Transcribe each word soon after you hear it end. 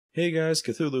Hey guys,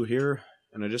 Cthulhu here,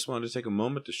 and I just wanted to take a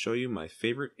moment to show you my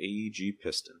favorite AEG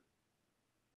piston.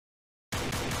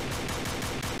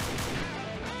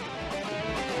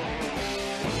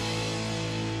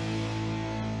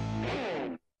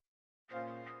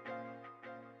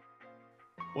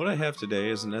 What I have today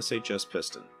is an SHS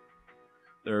piston.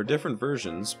 There are different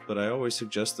versions, but I always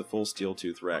suggest the full steel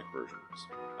tooth rack versions,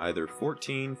 either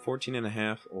 14,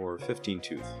 14.5, or 15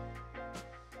 tooth.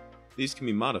 These can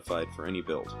be modified for any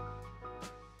build.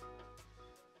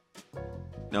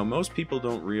 Now, most people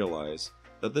don't realize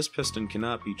that this piston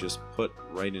cannot be just put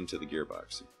right into the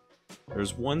gearbox.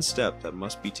 There's one step that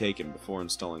must be taken before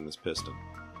installing this piston.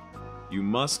 You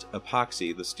must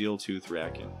epoxy the steel tooth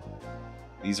rack in.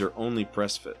 These are only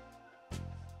press fit.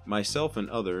 Myself and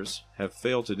others have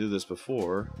failed to do this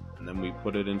before, and then we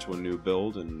put it into a new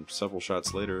build, and several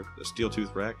shots later, the steel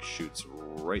tooth rack shoots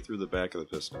right through the back of the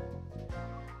piston.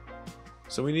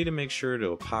 So we need to make sure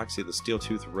to epoxy the steel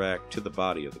tooth rack to the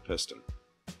body of the piston.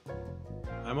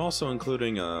 I'm also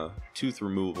including a tooth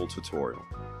removal tutorial.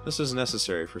 This is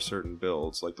necessary for certain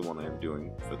builds, like the one I am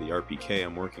doing for the RPK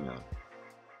I'm working on.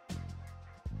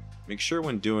 Make sure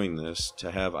when doing this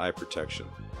to have eye protection.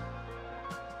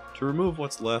 To remove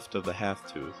what's left of the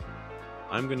half tooth,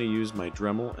 I'm going to use my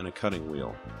Dremel and a cutting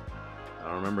wheel.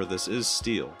 Now remember, this is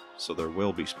steel, so there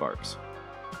will be sparks.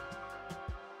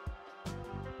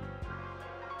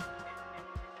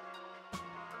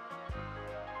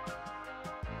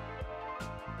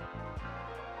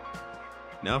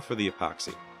 Now for the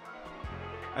epoxy.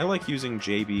 I like using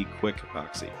JB Quick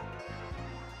Epoxy.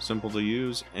 Simple to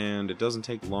use, and it doesn't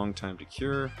take a long time to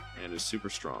cure, and is super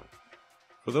strong.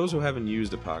 For those who haven't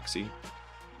used epoxy,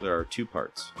 there are two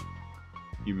parts.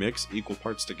 You mix equal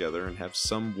parts together and have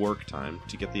some work time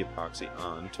to get the epoxy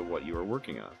on to what you are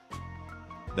working on.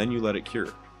 Then you let it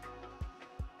cure.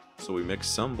 So we mix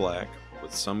some black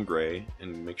with some gray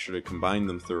and make sure to combine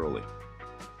them thoroughly.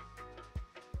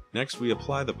 Next, we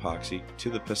apply the epoxy to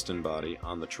the piston body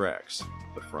on the tracks,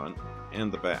 the front and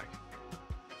the back.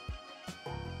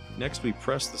 Next, we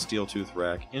press the steel tooth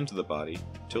rack into the body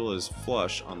till it is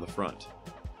flush on the front.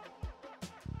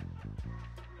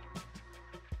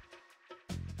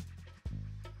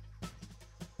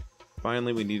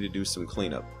 Finally, we need to do some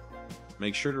cleanup.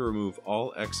 Make sure to remove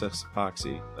all excess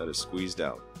epoxy that is squeezed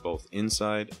out, both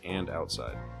inside and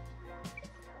outside.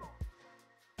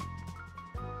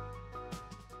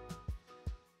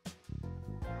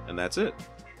 And that's it.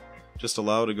 Just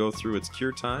allow it to go through its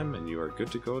cure time and you are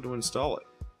good to go to install it.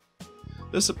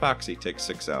 This epoxy takes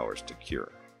 6 hours to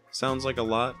cure. Sounds like a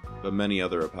lot, but many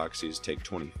other epoxies take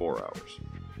 24 hours.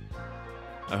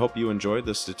 I hope you enjoyed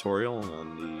this tutorial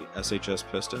on the SHS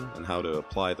piston and how to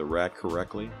apply the rack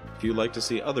correctly. If you'd like to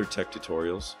see other tech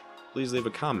tutorials, please leave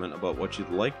a comment about what you'd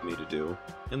like me to do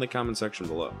in the comment section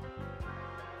below.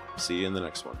 See you in the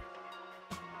next one.